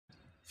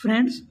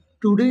Friends,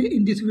 today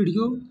in this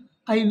video,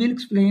 I will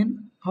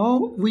explain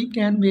how we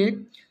can make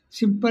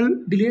simple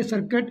delay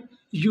circuit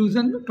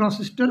using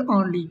transistor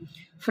only.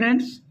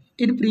 Friends,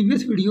 in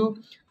previous video,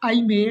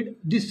 I made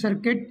this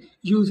circuit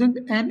using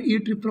an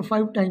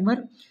E555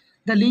 timer.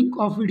 The link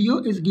of video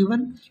is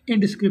given in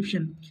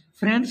description.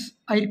 Friends,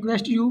 I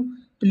request you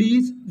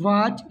please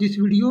watch this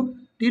video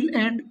till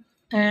end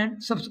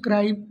and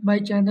subscribe my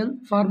channel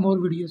for more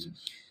videos.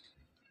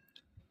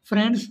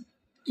 Friends,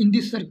 in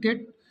this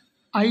circuit,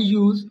 I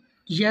use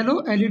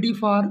yellow LED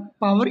for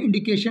power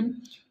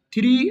indication,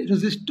 3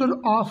 resistor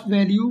of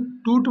value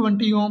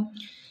 220 ohm,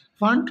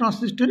 one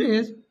transistor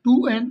is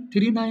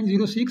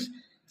 2N3906,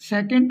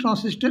 second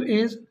transistor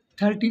is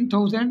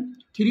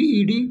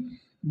 13,003 ED,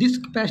 this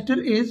capacitor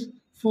is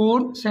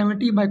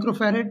 470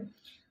 microfarad,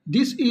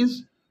 this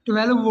is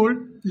 12 volt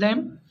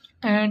lamp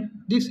and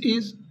this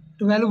is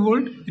 12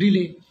 volt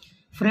relay.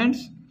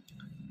 Friends,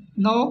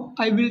 now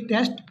I will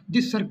test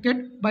this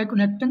circuit by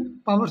connecting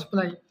power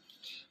supply.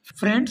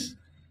 Friends,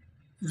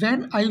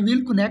 when I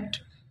will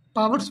connect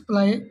power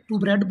supply to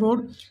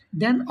breadboard,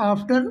 then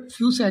after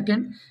few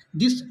seconds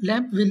this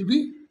lamp will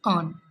be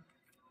on.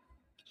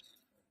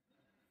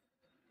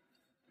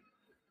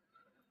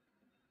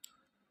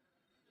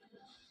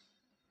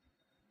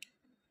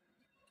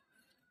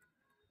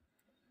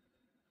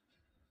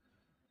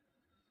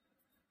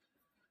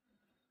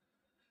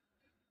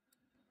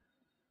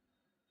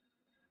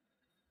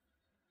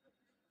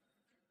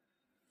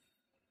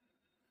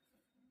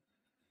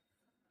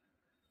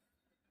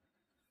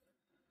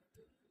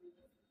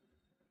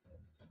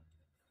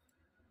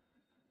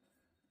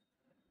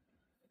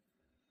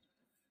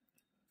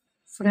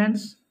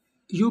 Friends,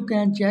 you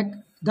can check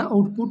the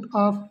output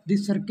of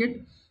this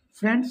circuit.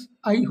 Friends,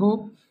 I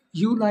hope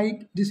you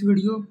like this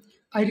video.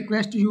 I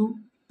request you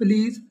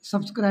please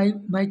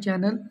subscribe my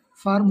channel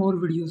for more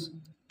videos.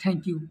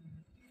 Thank you.